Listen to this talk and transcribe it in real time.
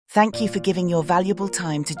Thank you for giving your valuable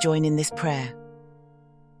time to join in this prayer.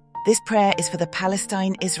 This prayer is for the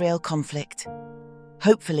Palestine-Israel conflict.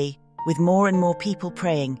 Hopefully, with more and more people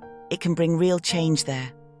praying, it can bring real change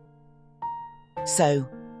there. So,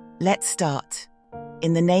 let's start.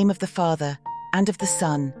 In the name of the Father, and of the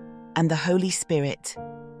Son, and the Holy Spirit.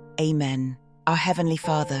 Amen. Our Heavenly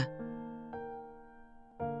Father.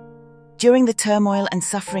 During the turmoil and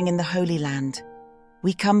suffering in the Holy Land,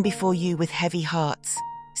 we come before you with heavy hearts,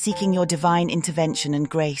 seeking your divine intervention and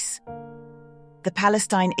grace. The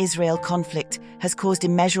Palestine-Israel conflict has caused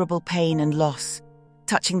immeasurable pain and loss,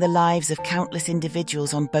 touching the lives of countless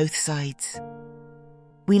individuals on both sides.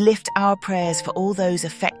 We lift our prayers for all those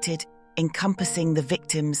affected, encompassing the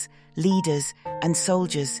victims, leaders, and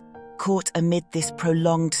soldiers caught amid this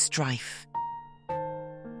prolonged strife.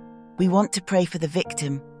 We want to pray for the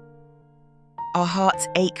victim. Our hearts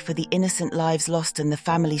ache for the innocent lives lost and the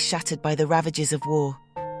families shattered by the ravages of war.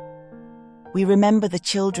 We remember the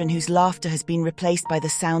children whose laughter has been replaced by the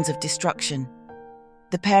sounds of destruction,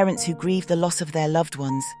 the parents who grieve the loss of their loved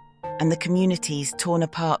ones, and the communities torn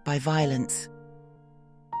apart by violence.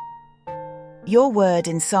 Your word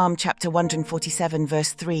in Psalm chapter 147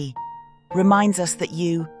 verse 3 reminds us that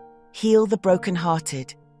you heal the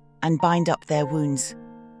brokenhearted and bind up their wounds.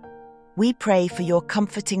 We pray for your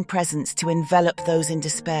comforting presence to envelop those in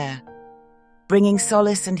despair, bringing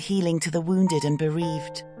solace and healing to the wounded and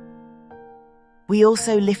bereaved. We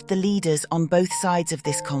also lift the leaders on both sides of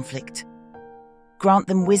this conflict. Grant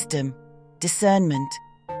them wisdom, discernment,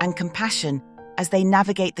 and compassion as they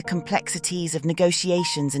navigate the complexities of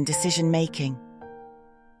negotiations and decision-making.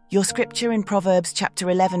 Your scripture in Proverbs chapter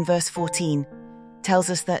 11 verse 14 tells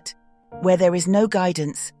us that where there is no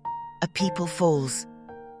guidance, a people falls,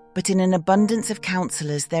 but in an abundance of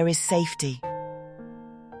counselors there is safety.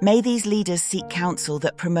 May these leaders seek counsel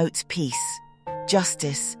that promotes peace,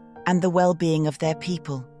 justice, and the well-being of their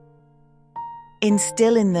people.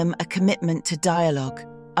 Instill in them a commitment to dialogue,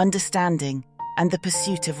 understanding, and the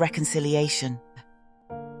pursuit of reconciliation.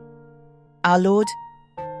 Our Lord,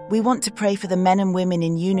 we want to pray for the men and women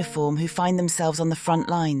in uniform who find themselves on the front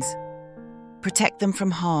lines. Protect them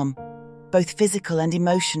from harm, both physical and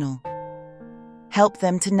emotional. Help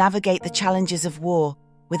them to navigate the challenges of war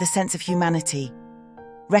with a sense of humanity,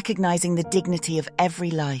 recognizing the dignity of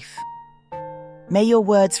every life. May your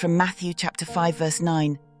words from Matthew chapter 5 verse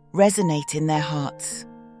 9 resonate in their hearts.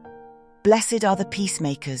 Blessed are the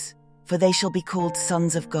peacemakers, for they shall be called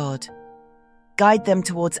sons of God. Guide them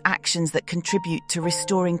towards actions that contribute to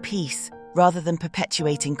restoring peace rather than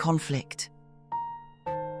perpetuating conflict.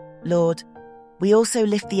 Lord, we also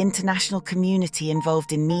lift the international community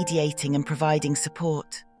involved in mediating and providing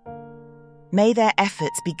support. May their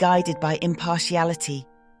efforts be guided by impartiality,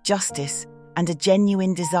 justice, and a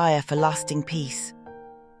genuine desire for lasting peace.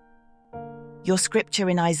 Your scripture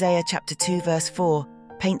in Isaiah chapter 2 verse 4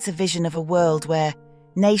 paints a vision of a world where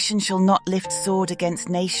nation shall not lift sword against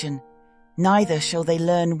nation, neither shall they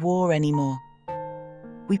learn war anymore.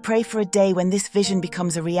 We pray for a day when this vision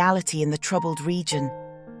becomes a reality in the troubled region.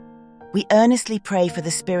 We earnestly pray for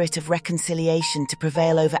the spirit of reconciliation to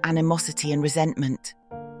prevail over animosity and resentment.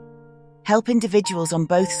 Help individuals on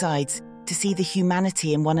both sides to see the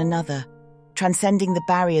humanity in one another, transcending the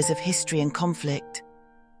barriers of history and conflict.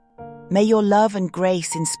 May your love and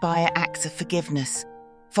grace inspire acts of forgiveness,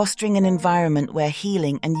 fostering an environment where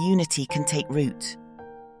healing and unity can take root.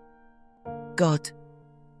 God,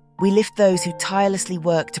 we lift those who tirelessly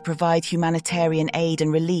work to provide humanitarian aid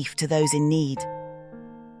and relief to those in need.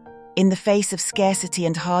 In the face of scarcity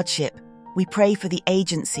and hardship, we pray for the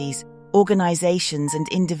agencies, organizations, and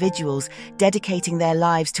individuals dedicating their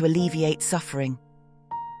lives to alleviate suffering.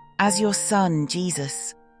 As your Son,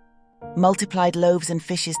 Jesus, multiplied loaves and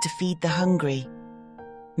fishes to feed the hungry,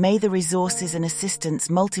 may the resources and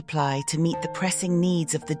assistance multiply to meet the pressing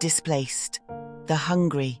needs of the displaced, the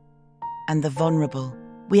hungry, and the vulnerable.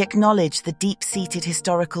 We acknowledge the deep-seated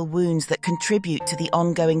historical wounds that contribute to the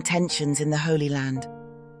ongoing tensions in the Holy Land.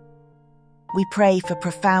 We pray for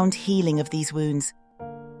profound healing of these wounds,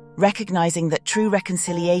 recognizing that true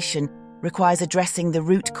reconciliation requires addressing the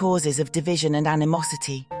root causes of division and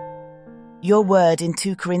animosity. Your word in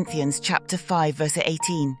 2 Corinthians chapter 5 verse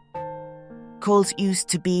 18 calls you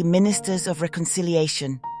to be ministers of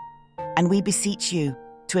reconciliation, and we beseech you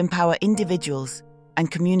to empower individuals and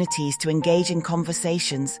communities to engage in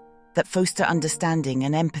conversations that foster understanding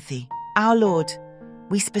and empathy. Our Lord,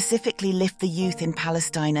 we specifically lift the youth in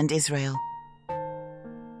Palestine and Israel.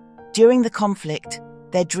 During the conflict,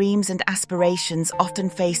 their dreams and aspirations often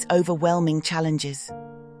face overwhelming challenges.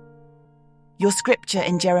 Your scripture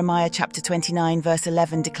in Jeremiah chapter 29 verse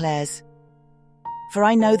 11 declares, For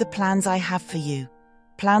I know the plans I have for you,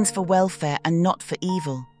 plans for welfare and not for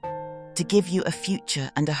evil, to give you a future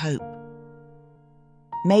and a hope.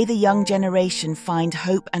 May the young generation find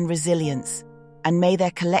hope and resilience, and may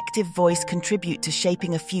their collective voice contribute to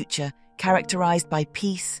shaping a future characterized by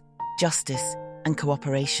peace, justice, and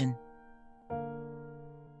cooperation.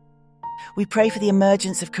 We pray for the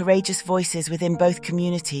emergence of courageous voices within both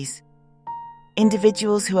communities,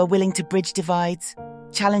 individuals who are willing to bridge divides,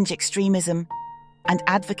 challenge extremism, and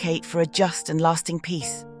advocate for a just and lasting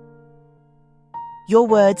peace. Your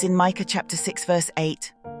words in Micah chapter 6 verse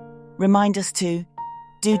 8 remind us to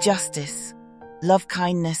do justice, love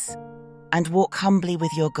kindness, and walk humbly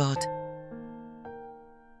with your God.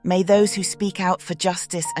 May those who speak out for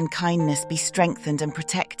justice and kindness be strengthened and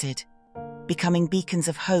protected, becoming beacons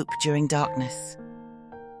of hope during darkness.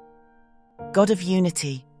 God of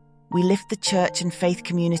unity, we lift the church and faith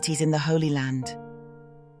communities in the Holy Land.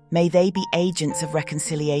 May they be agents of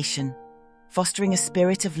reconciliation, fostering a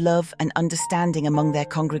spirit of love and understanding among their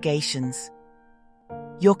congregations.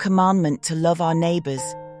 Your commandment to love our neighbors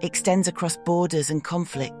extends across borders and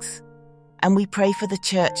conflicts, and we pray for the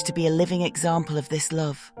church to be a living example of this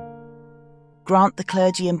love. Grant the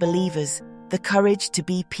clergy and believers the courage to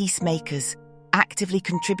be peacemakers, actively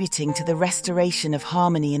contributing to the restoration of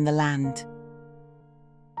harmony in the land.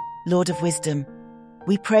 Lord of wisdom,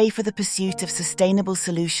 we pray for the pursuit of sustainable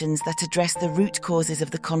solutions that address the root causes of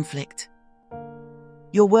the conflict.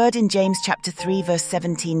 Your word in James chapter 3 verse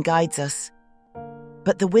 17 guides us.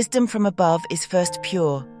 But the wisdom from above is first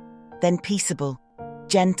pure, then peaceable,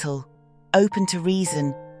 gentle, open to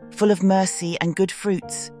reason, full of mercy and good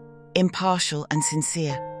fruits, impartial and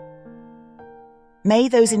sincere. May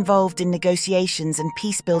those involved in negotiations and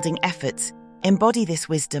peace-building efforts embody this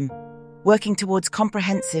wisdom, working towards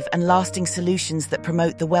comprehensive and lasting solutions that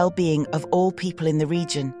promote the well-being of all people in the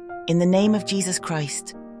region. In the name of Jesus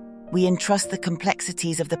Christ, we entrust the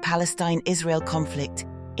complexities of the Palestine-Israel conflict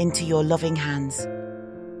into your loving hands,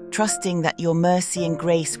 trusting that your mercy and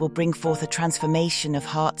grace will bring forth a transformation of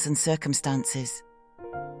hearts and circumstances.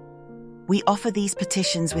 We offer these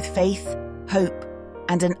petitions with faith, hope,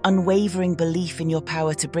 and an unwavering belief in your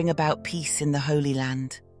power to bring about peace in the Holy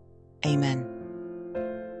Land. Amen.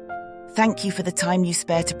 Thank you for the time you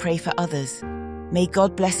spare to pray for others. May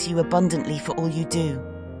God bless you abundantly for all you do.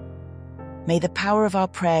 May the power of our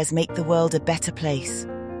prayers make the world a better place.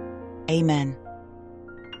 Amen.